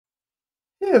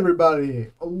Hey everybody,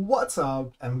 what's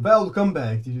up and welcome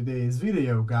back to today's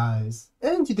video guys.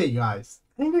 And today guys,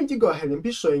 I'm going to go ahead and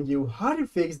be showing you how to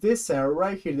fix this error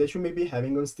right here that you may be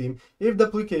having on Steam if the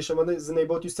application isn't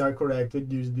able to start correctly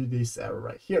due to this error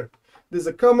right here. This is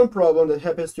a common problem that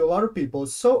happens to a lot of people,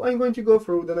 so I'm going to go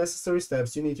through the necessary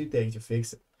steps you need to take to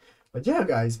fix it. But yeah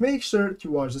guys, make sure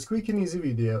to watch this quick and easy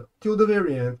video till the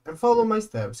very end and follow my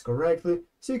steps correctly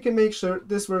so you can make sure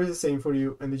this works the same for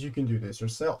you and that you can do this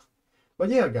yourself. But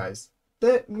yeah guys,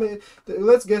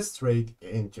 let's get straight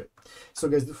into it. So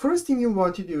guys, the first thing you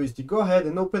want to do is to go ahead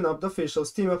and open up the official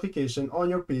Steam application on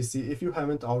your PC if you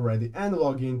haven't already, and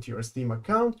log into your Steam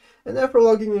account. And after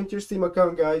logging into your Steam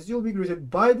account guys, you'll be greeted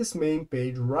by this main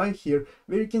page right here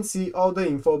where you can see all the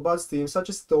info about Steam, such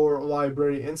as store,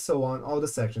 library, and so on, all the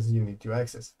sections you need to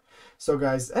access. So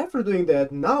guys, after doing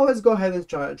that, now let's go ahead and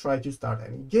try to start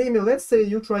any game. And let's say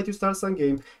you try to start some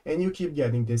game and you keep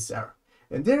getting this error.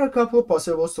 And there are a couple of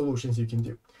possible solutions you can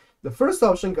do. The first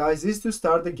option guys is to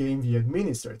start the game via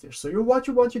administrator. So what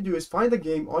you want to do is find the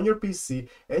game on your PC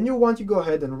and you want to go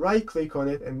ahead and right click on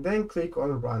it and then click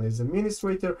on run as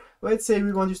administrator. Let's say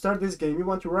we want to start this game, you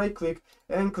want to right click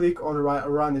and click on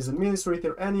run as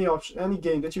administrator, any option, any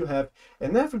game that you have.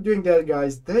 And after doing that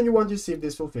guys, then you want to see if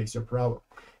this will fix your problem.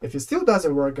 If it still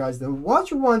doesn't work guys, then what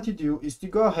you want to do is to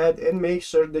go ahead and make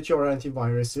sure that your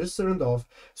antivirus is turned off.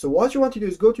 So what you want to do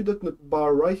is go to the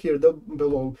bar right here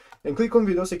below and click on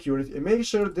Windows Security and make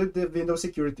sure that the Windows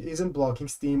Security isn't blocking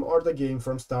Steam or the game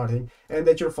from starting and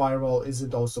that your firewall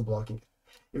isn't also blocking it.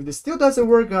 If this still doesn't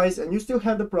work guys and you still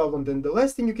have the problem, then the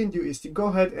last thing you can do is to go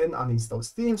ahead and uninstall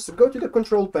Steam. So go to the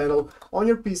control panel on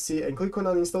your PC and click on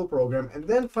uninstall program and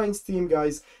then find Steam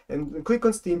guys and click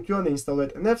on Steam to uninstall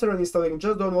it, and after uninstalling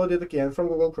just download it again from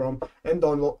Google Chrome and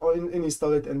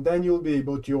install it, and then you'll be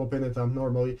able to open it up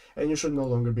normally and you should no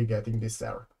longer be getting this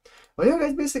error. Well yeah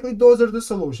guys, basically those are the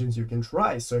solutions you can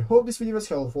try. So I hope this video was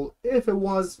helpful. If it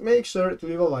was, make sure to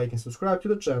leave a like and subscribe to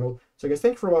the channel. So guys,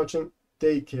 thank you for watching.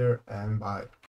 Take care and bye.